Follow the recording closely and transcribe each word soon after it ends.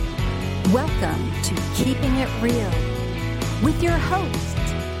Welcome to Keeping It Real with your hosts,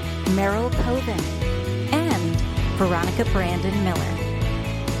 Merryl Koven and Veronica Brandon Miller.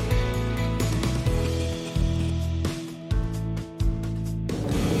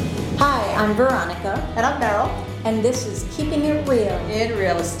 Hi, I'm Veronica. And I'm Merryl. And this is Keeping It Real in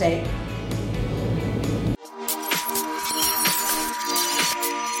Real Estate.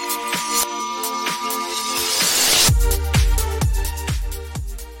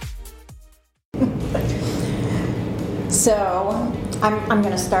 So I'm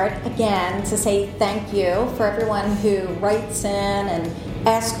going to start again to say thank you for everyone who writes in and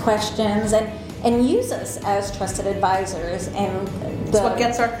asks questions and use us as trusted advisors. And It's what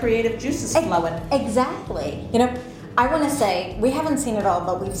gets our creative juices flowing. Exactly. You know, I want to say we haven't seen it all,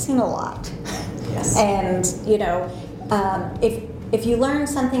 but we've seen a lot. Yes. And, you know, if you learn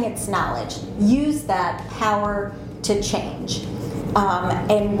something, it's knowledge. Use that power to change.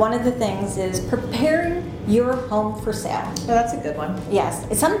 And one of the things is preparing your home for sale. Oh, that's a good one. Yes.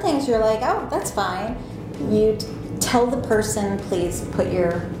 Some things you're like, oh, that's fine. You tell the person, please put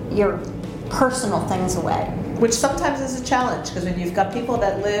your personal things away. Which sometimes is a challenge, because when you've got people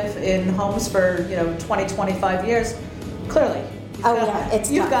that live in homes for 20, 25 years, clearly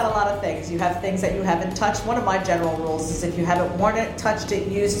you've got a lot of things. You have things that you haven't touched. One of my general rules is if you haven't worn it, touched it,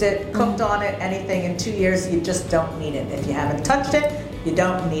 used it, cooked on it, anything in 2 years, you just don't need it. If you haven't touched it, you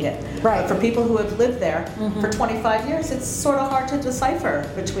don't need it. Right. But for people who have lived there for 25 years, it's sort of hard to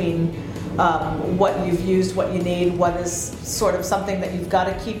decipher between what you've used, what you need, what is sort of something that you've got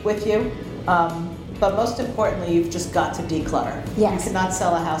to keep with you. But most importantly, you've just got to declutter. Yes. You cannot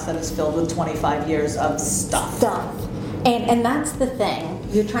sell a house that is filled with 25 years of stuff. And that's the thing.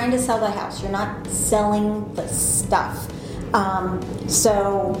 You're trying to sell the house. You're not selling the stuff.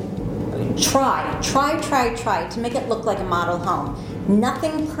 So try to make it look like a model home.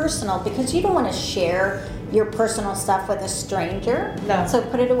 Nothing personal, because you don't want to share your personal stuff with a stranger. No. So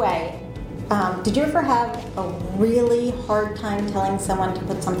put it away. Did you ever have a really hard time telling someone to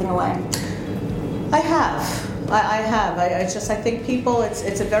put something away? I have. I think people,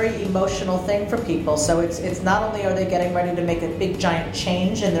 it's a very emotional thing for people. So it's not only are they getting ready to make a big giant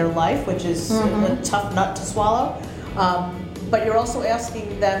change in their life, which is a tough nut to swallow, but you're also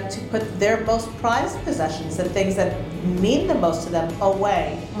asking them to put their most prized possessions, the things that mean the most to them,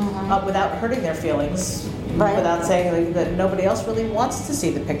 away without hurting their feelings. Right. Without saying that nobody else really wants to see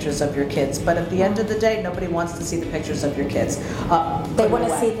the pictures of your kids. But at the end of the day, nobody wants to see the pictures of your kids. They want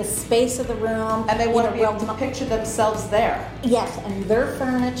to see the space of the room. And they want to be able to picture themselves there. Yes, and their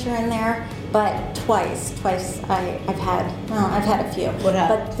furniture in there. But twice I've had a few. What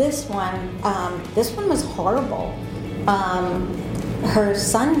happened? But this one was horrible. Her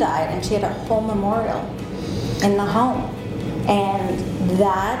son died, and she had a whole memorial in the home. And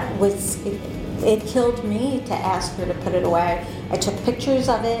that was... It killed me to ask her to put it away. I took pictures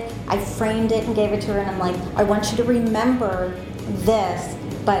of it, I framed it and gave it to her, and I'm like, I want you to remember this,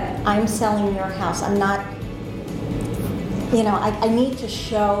 but I'm selling your house. I'm not, I need to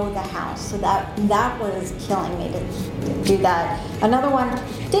show the house. So that was killing me to do that. Another one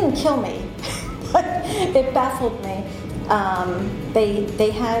didn't kill me, but it baffled me.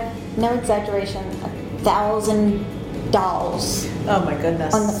 They had, no exaggeration, 1,000 dolls. Oh my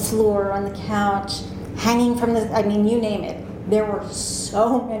goodness. On the floor, on the couch, hanging from you name it. There were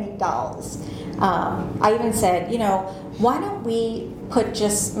so many dolls. I even said, why don't we put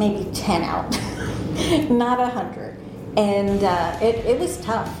just maybe 10 out, not 100. And it was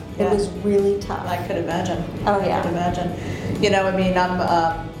tough. Yeah. It was really tough. I could imagine. Oh yeah. I could imagine.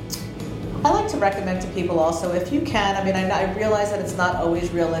 I like to recommend to people also, if you can, I realize that it's not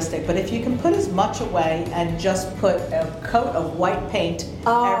always realistic, but if you can put as much away and just put a coat of white paint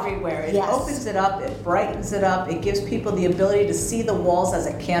everywhere, it opens it up, it brightens it up, it gives people the ability to see the walls as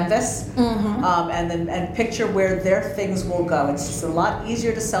a canvas, and picture where their things will go. It's just a lot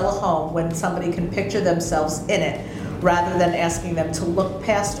easier to sell a home when somebody can picture themselves in it, rather than asking them to look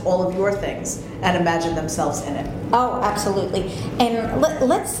past all of your things and imagine themselves in it. Oh, absolutely. And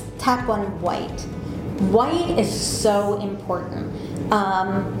let's tap on white. White is so important.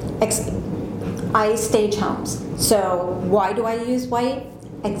 I stage homes. So why do I use white?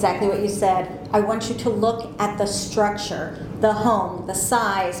 Exactly what you said. I want you to look at the structure, the home, the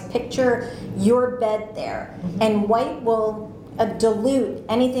size, picture your bed there. And white will dilute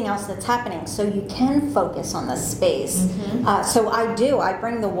anything else that's happening, so you can focus on the space. So I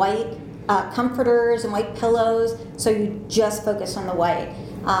bring the white comforters and white pillows, so you just focus on the white.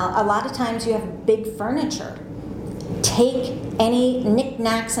 A lot of times you have big furniture. Take any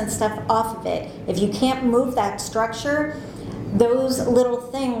knickknacks and stuff off of it. If you can't move that structure, those little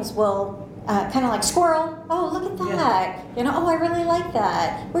things will kind of like squirrel. Oh, look at that. Yeah. Oh, I really like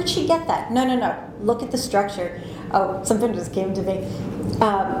that. Where'd she get that? No. Look at the structure. Oh, something just came to me.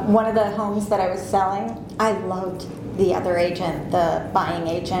 One of the homes that I was selling, I loved the other agent, the buying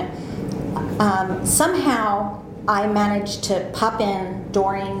agent. Somehow I managed to pop in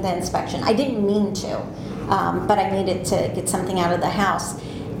during the inspection. I didn't mean to, but I needed to get something out of the house.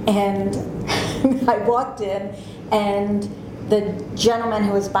 And I walked in, and the gentleman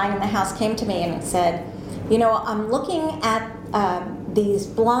who was buying the house came to me and said, I'm looking at these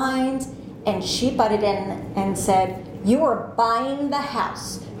blinds, and she butted in and said, you are buying the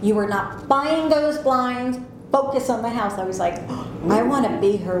house. You are not buying those blinds. Focus on the house. I was like, I want to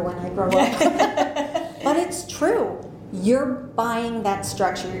be her when I grow up. But it's true. You're buying that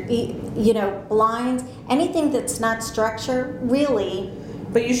structure. Blinds, anything that's not structure, really.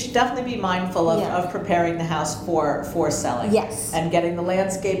 But you should definitely be mindful of preparing the house for selling. Yes. And getting the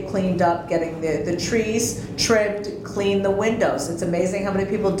landscape cleaned up, getting the trees trimmed, clean the windows. It's amazing how many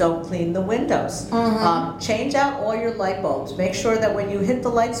people don't clean the windows. Mm-hmm. Change out all your light bulbs. Make sure that when you hit the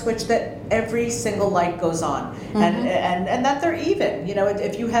light switch that every single light goes on. Mm-hmm. and that they're even.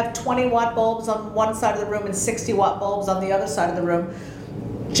 If you have 20-watt bulbs on one side of the room and 60-watt bulbs on the other side of the room,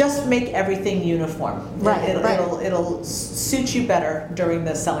 just make everything uniform. Right, It'll suit you better during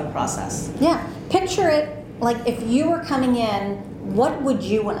the selling process. Yeah, picture it like if you were coming in, what would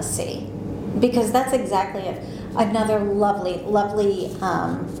you want to see? Because that's exactly it. Another lovely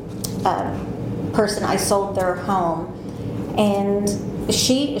person, I sold their home, and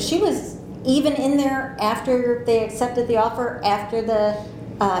she was even in there after they accepted the offer, after the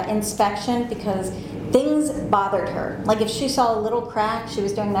inspection, because things bothered her. Like if she saw a little crack, she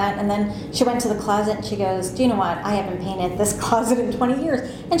was doing that, and then she went to the closet and she goes, do you know what? I haven't painted this closet in 20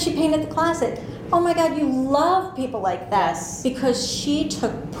 years. And she painted the closet. Oh my God, you love people like that. Yes. Because she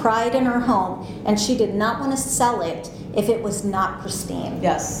took pride in her home, and she did not want to sell it if it was not pristine.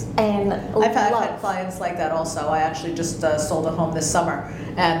 Yes. And I've had clients like that also. I actually just sold a home this summer,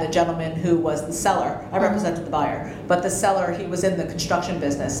 and the gentleman who was the seller, I represented the buyer, but the seller, he was in the construction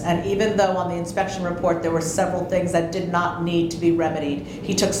business, and even though on the inspection report there were several things that did not need to be remedied,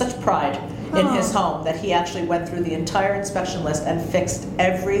 he took such pride in his home that he actually went through the entire inspection list and fixed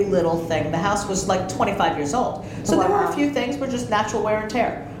every little thing. The house was like 25 years old, so there were a few things were just natural wear and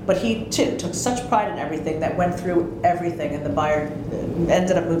tear. But he, too, took such pride in everything that went through everything, and the buyer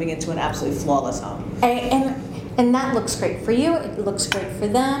ended up moving into an absolutely flawless home. And that looks great for you. It looks great for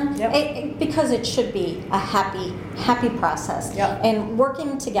them. Yep. Because it should be a happy process. Yep. And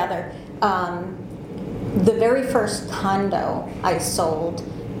working together, the very first condo I sold,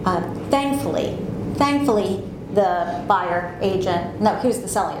 thankfully, the buyer agent, no, he was the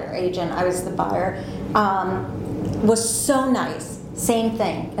seller agent, I was the buyer, was so nice. Same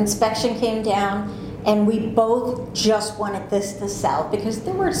thing. Inspection came down, and we both just wanted this to sell because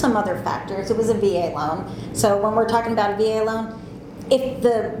there were some other factors. It was a VA loan. So when we're talking about a VA loan, if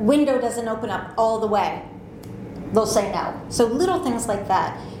the window doesn't open up all the way, they'll say no. So little things like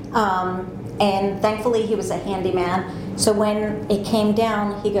that. And thankfully, he was a handyman. So when it came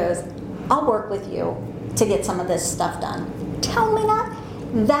down, he goes, I'll work with you to get some of this stuff done. Tell me that.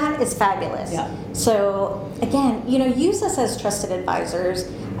 That is fabulous. Yeah. So again, use us as trusted advisors.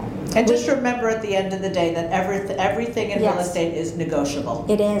 And just remember at the end of the day that everything in real estate is negotiable.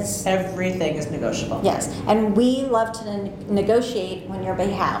 It is. Everything is negotiable. Yes, and we love to negotiate on your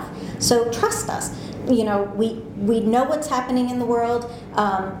behalf. So trust us. We know what's happening in the world.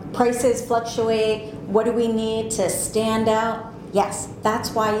 Prices fluctuate. What do we need to stand out? Yes,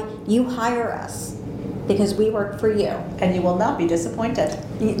 that's why you hire us. Because we work for you. And you will not be disappointed.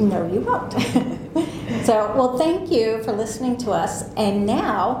 No, you won't. So, well, thank you for listening to us. And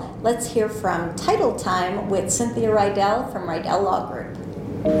now, let's hear from Title Time with Cynthia Riddell from Riddell Law Group.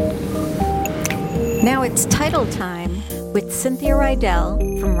 Now it's Title Time with Cynthia Riddell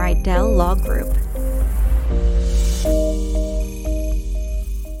from Riddell Law Group.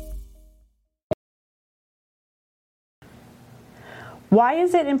 Why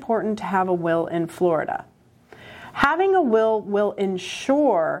is it important to have a will in Florida? Having a will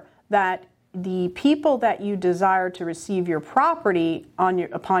ensure that the people that you desire to receive your property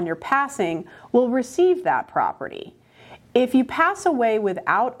upon your passing will receive that property. If you pass away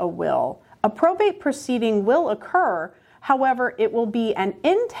without a will, a probate proceeding will occur. However, it will be an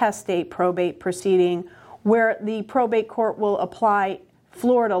intestate probate proceeding where the probate court will apply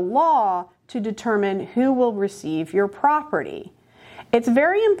Florida law to determine who will receive your property. It's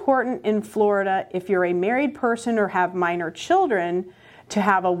very important in Florida, if you're a married person or have minor children, to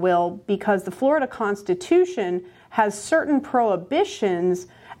have a will, because the Florida Constitution has certain prohibitions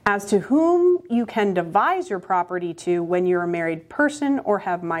as to whom you can devise your property to when you're a married person or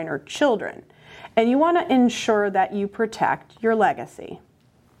have minor children. And you want to ensure that you protect your legacy.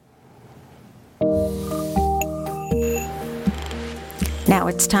 Now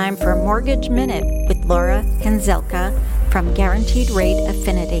it's time for a Mortgage Minute with Laura Hanzelka from Guaranteed Rate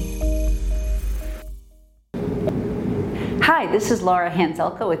Affinity. Hi, this is Laura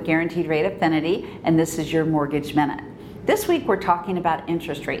Hanzelka with Guaranteed Rate Affinity, and this is your Mortgage Minute. This week we're talking about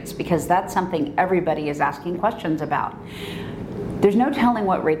interest rates because that's something everybody is asking questions about. There's no telling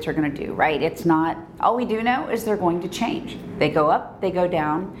what rates are going to do, right? It's not, all we do know is they're going to change. They go up, they go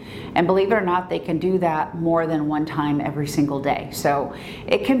down, and believe it or not, they can do that more than one time every single day. So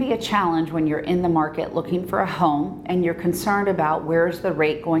it can be a challenge when you're in the market looking for a home and you're concerned about where's the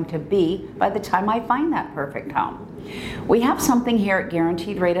rate going to be by the time I find that perfect home. We have something here at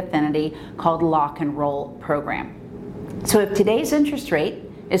Guaranteed Rate Affinity called Lock and Roll program. So if today's interest rate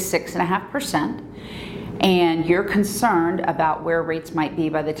is 6.5%, and you're concerned about where rates might be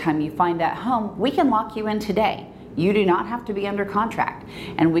by the time you find that home, we can lock you in today. You do not have to be under contract,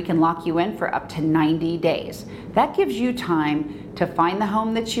 and we can lock you in for up to 90 days. That gives you time to find the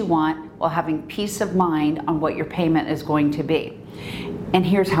home that you want while having peace of mind on what your payment is going to be. And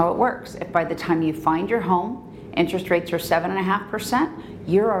here's how it works. If by the time you find your home, interest rates are 7.5%,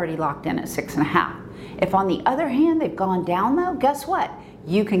 you're already locked in at 6.5%. If on the other hand, they've gone down though, guess what?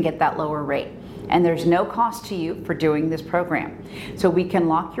 You can get that lower rate. And there's no cost to you for doing this program. So we can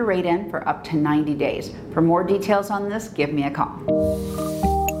lock your rate in for up to 90 days. For more details on this, give me a call.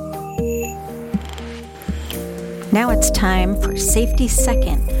 Now it's time for Safety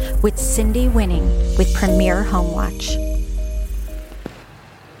Second with Cindy Winning with Premier Home Watch.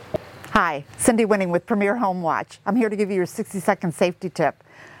 Hi, Cindy Winning with Premier Home Watch. I'm here to give you your 60-second safety tip.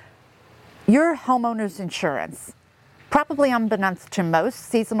 Your homeowner's insurance, probably unbeknownst to most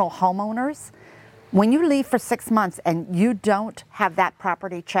seasonal homeowners, when you leave for 6 months and you don't have that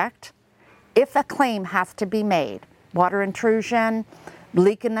property checked, if a claim has to be made, water intrusion,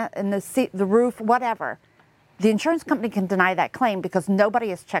 leak in the roof, whatever, the insurance company can deny that claim because nobody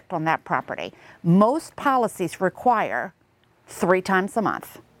has checked on that property. Most policies require 3 times a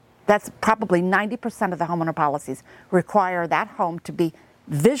month. That's probably 90% of the homeowner policies require that home to be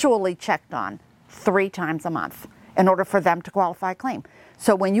visually checked on 3 times a month in order for them to qualify a claim.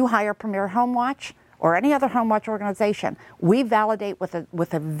 So when you hire Premier Home Watch or any other home watch organization, we validate with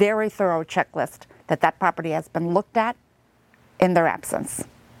a very thorough checklist that property has been looked at in their absence.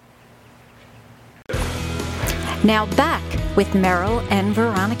 Now back with Merryl and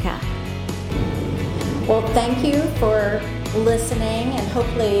Veronica. Well, thank you for listening, and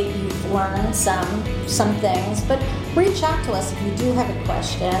hopefully you've learned some things. But reach out to us if you do have a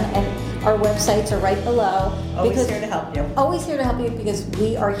question, and our websites are right below. Always here to help you. Always here to help you because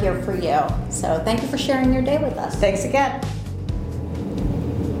we are here for you. So thank you for sharing your day with us. Thanks again.